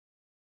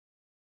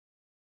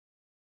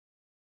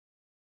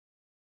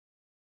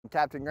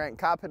Captain Grant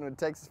Coppin with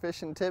Texas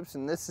Fishing Tips,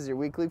 and this is your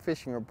weekly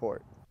fishing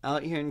report.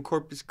 Out here in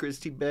Corpus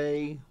Christi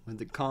Bay with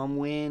the calm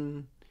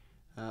wind,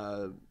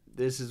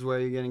 this is where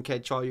you're going to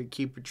catch all your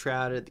keeper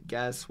trout at the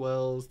gas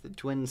wells, the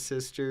Twin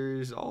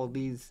Sisters, all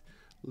these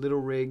little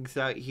rigs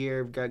out here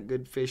have got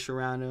good fish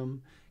around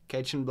them.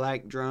 Catching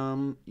black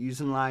drum,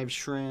 using live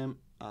shrimp,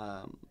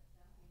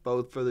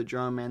 both for the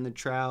drum and the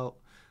trout.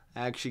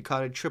 I actually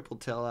caught a triple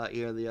tail out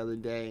here the other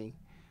day.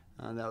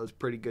 That was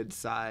pretty good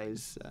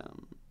size.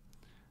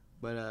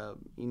 But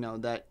you know,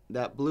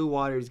 that blue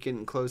water is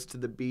getting close to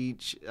the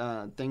beach.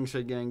 Things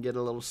are going to get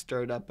a little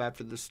stirred up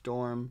after the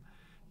storm.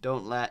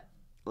 Don't let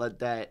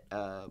that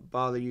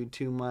bother you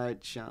too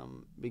much,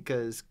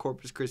 because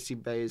Corpus Christi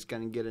Bay is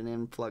going to get an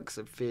influx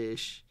of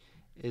fish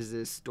as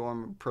this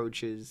storm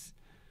approaches.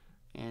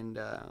 And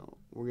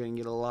we're going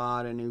to get a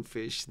lot of new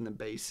fish in the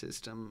bay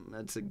system.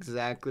 That's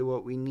exactly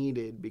what we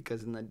needed,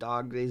 because in the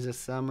dog days of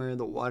summer,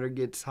 the water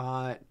gets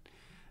hot.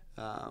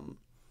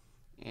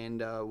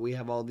 And we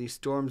have all these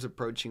storms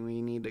approaching.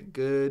 We need a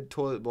good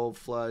toilet bowl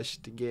flush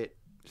to get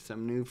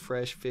some new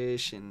fresh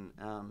fish and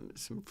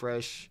some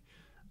fresh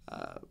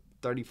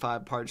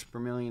 35 parts per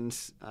million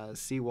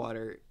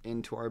seawater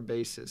into our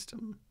bay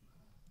system.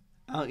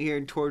 Out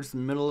here towards the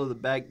middle of the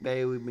back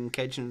bay, we've been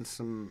catching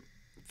some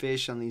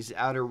fish on these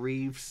outer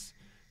reefs.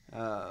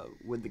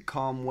 With the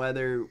calm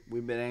weather,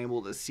 we've been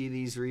able to see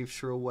these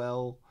reefs real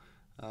well.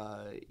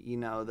 You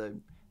know,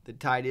 the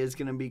tide is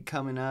going to be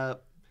coming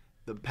up.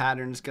 The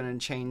pattern's going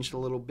to change a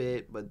little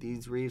bit, but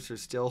these reefs are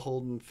still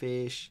holding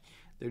fish.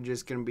 They're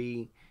just going to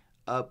be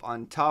up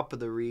on top of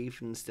the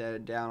reef instead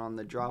of down on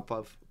the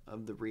drop-off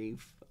of the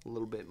reef a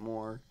little bit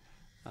more.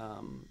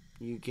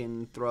 You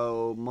can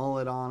throw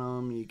mullet on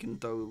them. You can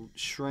throw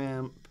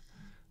shrimp.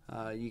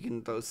 You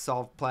can throw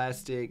soft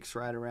plastics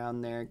right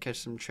around there, catch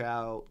some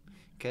trout,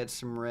 catch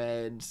some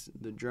reds.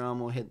 The drum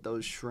will hit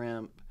those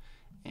shrimp,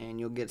 and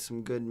you'll get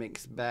some good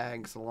mixed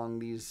bags along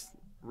these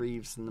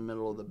reefs in the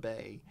middle of the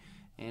bay.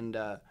 And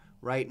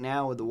right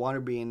now, with the water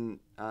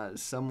being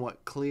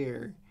somewhat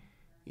clear,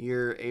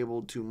 you're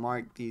able to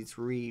mark these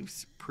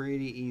reefs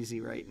pretty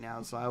easy right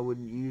now. So I would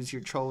use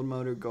your trolling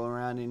motor, go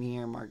around in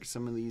here, and mark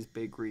some of these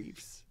big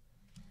reefs.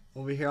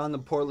 Over here on the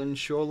Portland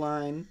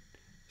shoreline,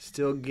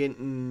 still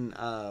getting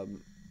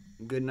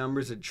good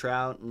numbers of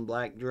trout and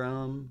black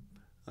drum,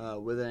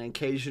 with an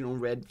occasional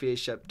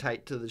redfish up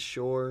tight to the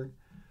shore.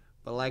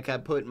 But like I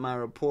put in my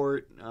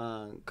report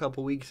a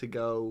couple weeks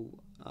ago,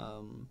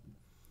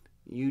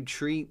 you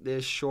treat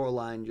this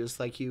shoreline just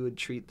like you would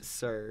treat the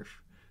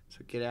surf. So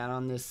get out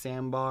on this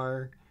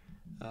sandbar,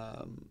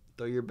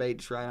 throw your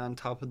baits right on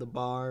top of the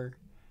bar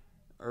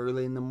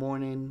early in the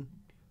morning.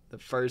 The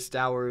first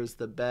hour is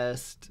the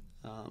best.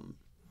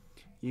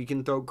 You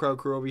can throw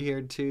croaker over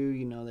here too.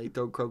 You know, they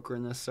throw croaker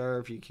in the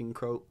surf. You can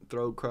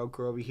throw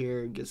croaker over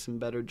here, get some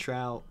better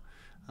trout.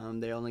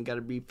 They only got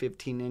to be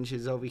 15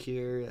 inches over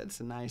here. That's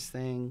a nice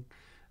thing.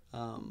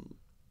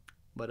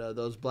 But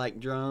those black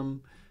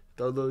drum,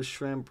 throw those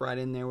shrimp right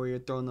in there where you're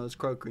throwing those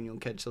croaker, and you'll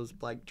catch those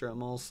black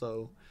drum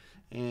also.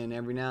 And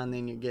every now and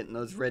then you're getting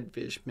those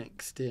redfish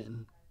mixed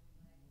in.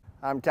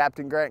 I'm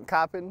Captain Grant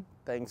Coppin.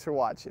 Thanks for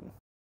watching.